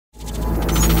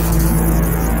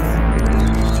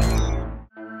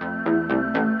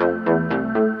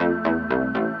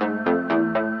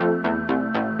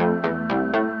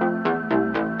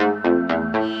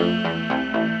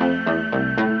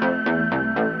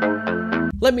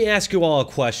Let me ask you all a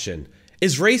question.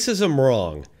 Is racism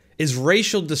wrong? Is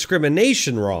racial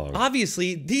discrimination wrong?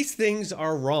 Obviously, these things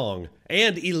are wrong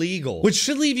and illegal, which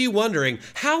should leave you wondering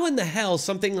how in the hell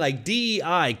something like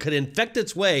DEI could infect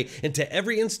its way into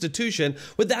every institution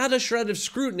without a shred of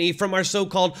scrutiny from our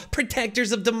so-called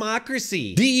protectors of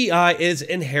democracy. DEI is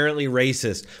inherently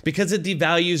racist because it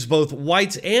devalues both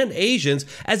whites and Asians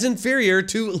as inferior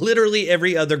to literally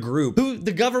every other group, who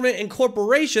the government and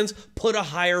corporations put a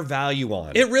higher value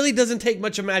on. It really doesn't take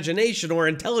much imagination or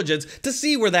intelligence to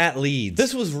see where that leads.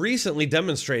 This was recently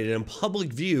demonstrated in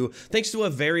public view thanks to a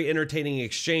very entertaining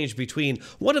exchange between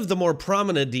one of the more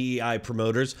prominent DEI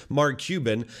promoters, Mark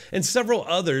Cuban, and several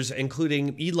others,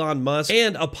 including Elon Musk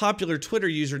and a popular Twitter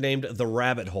user named The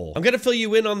Rabbit Hole. I'm going to fill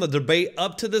you in on the debate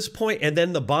up to this point and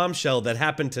then the bombshell that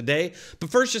happened today.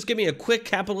 But first, just give me a quick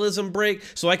capitalism break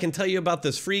so I can tell you about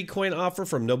this free coin offer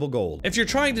from Noble Gold. If you're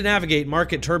trying to navigate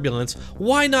market turbulence,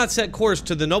 why not set course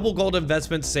to the Noble Gold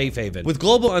Investment Safe Haven? With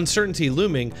global uncertainty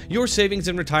looming, your savings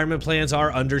and retirement plans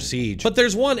are under siege. But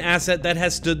there's one asset that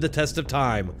has stood the test of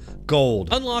time: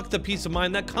 gold. Unlock the peace of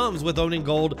mind that comes with owning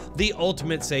gold, the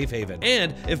ultimate safe haven.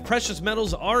 And if precious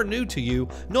metals are new to you,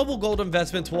 Noble Gold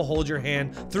Investments will hold your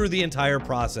hand through the entire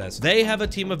process. They have a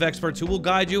team of experts who will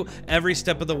guide you every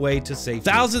step of the way to safety.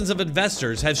 Thousands of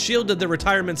investors have shielded their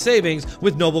retirement savings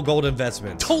with Noble Gold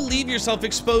Investments. Don't leave yourself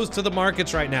exposed to the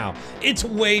markets right now. It's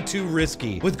way too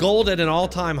risky. With gold at an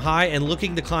all-time high and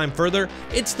looking to climb further,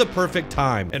 it's the perfect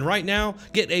time. And right now,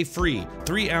 get a free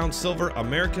 3-ounce silver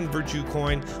American Virtue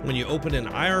coin when you open an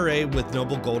IRA with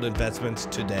Noble Gold Investments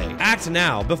today. Act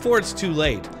now before it's too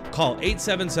late. Call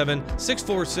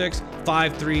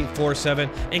 877-646-5347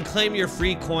 and claim your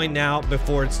free coin now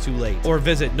before it's too late. Or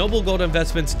visit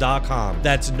noblegoldinvestments.com.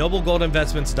 That's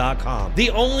noblegoldinvestments.com. The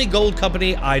only gold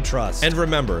company I trust. And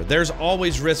remember, there's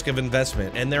always risk of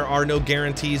investment and there are no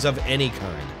guarantees of any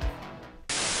kind.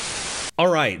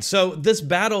 Alright, so this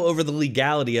battle over the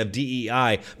legality of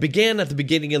DEI began at the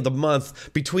beginning of the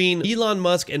month between Elon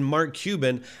Musk and Mark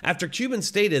Cuban after Cuban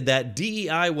stated that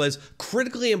DEI was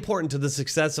critically important to the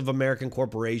success of American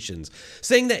corporations,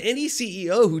 saying that any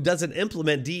CEO who doesn't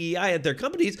implement DEI at their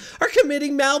companies are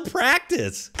committing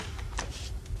malpractice.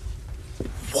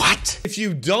 What? If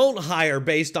you don't hire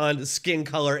based on skin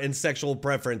color and sexual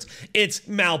preference, it's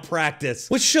malpractice.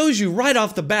 Which shows you right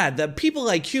off the bat that people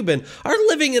like Cuban are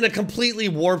living in a completely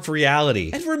warped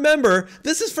reality. And remember,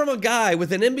 this is from a guy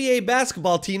with an NBA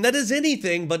basketball team that is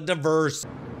anything but diverse.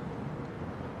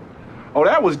 Oh,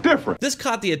 that was different. This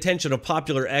caught the attention of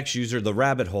popular X user The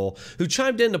Rabbit Hole, who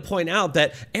chimed in to point out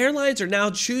that airlines are now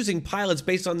choosing pilots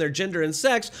based on their gender and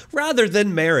sex rather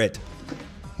than merit.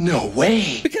 No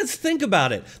way. Because think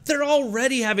about it, they're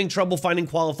already having trouble finding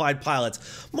qualified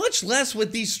pilots, much less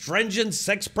with these stringent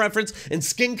sex preference and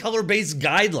skin color based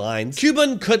guidelines.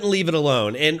 Cuban couldn't leave it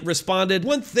alone and responded,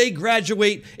 once they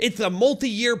graduate, it's a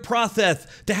multi-year process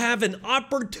to have an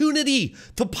opportunity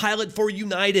to pilot for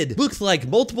United. Looks like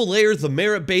multiple layers of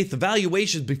merit-based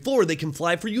evaluations before they can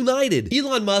fly for United.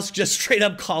 Elon Musk just straight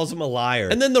up calls him a liar.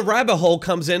 And then the Rabbit Hole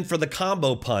comes in for the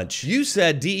combo punch. You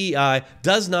said DEI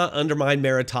does not undermine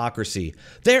meritocracy.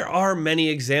 There are many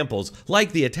examples,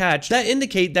 like the attached, that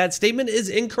indicate that statement is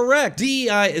incorrect.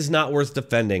 DEI is not worth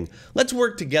defending. Let's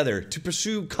work together to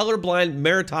pursue colorblind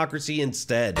meritocracy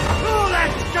instead. Oh,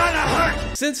 that's gonna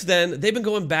hurt! Since then, they've been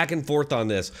going back and forth on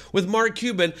this, with Mark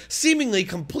Cuban seemingly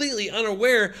completely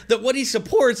unaware that what he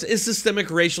supports is systemic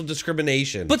racial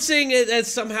discrimination, but saying it as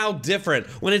somehow different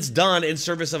when it's done in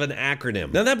service of an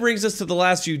acronym. Now that brings us to the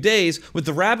last few days, with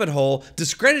the Rabbit Hole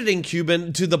discrediting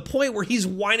Cuban to the point where he's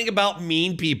whining about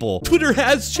mean people. Twitter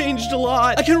has changed a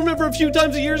lot. I can remember a few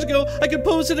times years ago, I could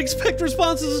post and expect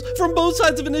responses from both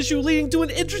sides of an issue leading to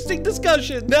an interesting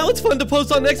discussion. Now it's fun to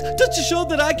post on X just to show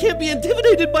that I can't be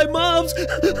intimidated by mobs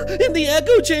in the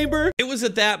echo chamber. It was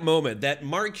at that moment that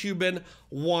Mark Cuban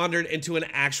wandered into an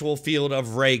actual field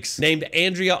of rakes named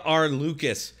Andrea R.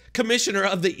 Lucas, commissioner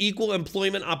of the Equal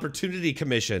Employment Opportunity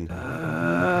Commission.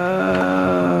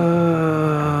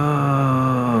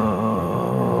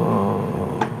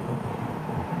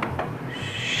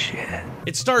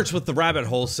 It starts with the Rabbit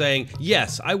Hole saying,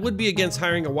 yes, I would be against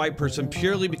hiring a white person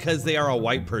purely because they are a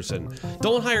white person.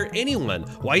 Don't hire anyone,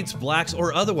 whites, blacks,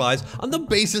 or otherwise, on the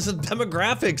basis of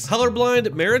demographics. Colorblind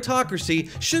meritocracy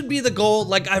should be the goal,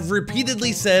 like I've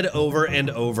repeatedly said over and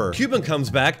over. Cuban comes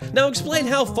back, now explain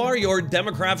how far your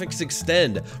demographics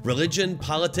extend. Religion,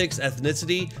 politics,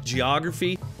 ethnicity,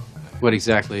 geography. What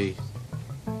exactly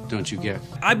don't you get?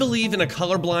 I believe in a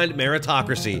colorblind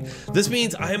meritocracy. This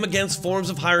means I am against forms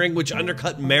of hiring which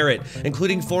undercut merit,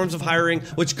 including forms of hiring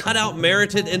which cut out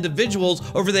merited individuals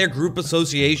over their group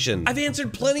association. I've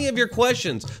answered plenty of your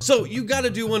questions, so you gotta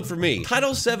do one for me.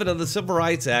 Title VII of the Civil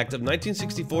Rights Act of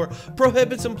 1964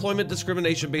 prohibits employment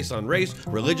discrimination based on race,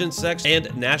 religion, sex,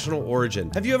 and national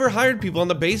origin. Have you ever hired people on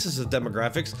the basis of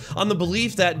demographics, on the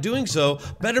belief that doing so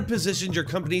better positions your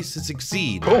companies to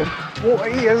succeed? Oh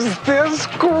boy, is this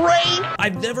great!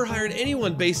 I've never hired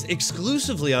anyone based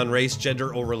exclusively on race,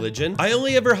 gender, or religion. I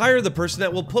only ever hire the person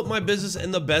that will put my business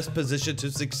in the best position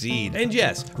to succeed. And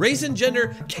yes, race and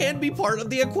gender can be part of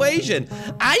the equation.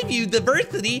 I view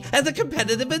diversity as a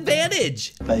competitive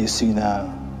advantage. Now you see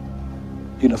now,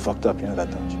 you done fucked up, you know that,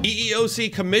 don't you?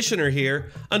 EEOC commissioner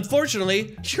here.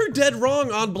 Unfortunately, you're dead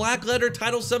wrong on black letter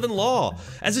Title VII law.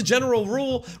 As a general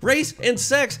rule, race and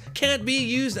sex can't be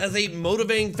used as a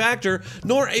motivating factor,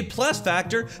 nor a plus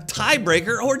factor,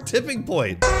 tiebreaker, or tipping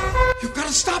point. You've got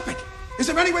to stop it! Is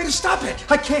there any way to stop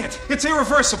it? I can't. It's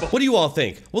irreversible. What do you all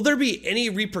think? Will there be any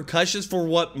repercussions for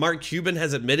what Mark Cuban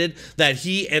has admitted that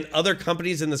he and other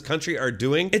companies in this country are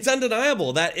doing? It's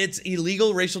undeniable that it's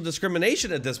illegal racial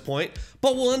discrimination at this point,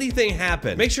 but will anything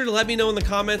happen? Make sure to let me know in the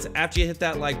comments after you hit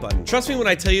that like button. Trust me when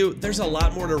I tell you, there's a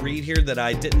lot more to read here that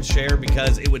I didn't share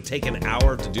because it would take an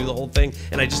hour to do the whole thing,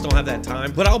 and I just don't have that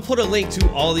time. But I'll put a link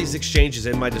to all these exchanges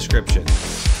in my description.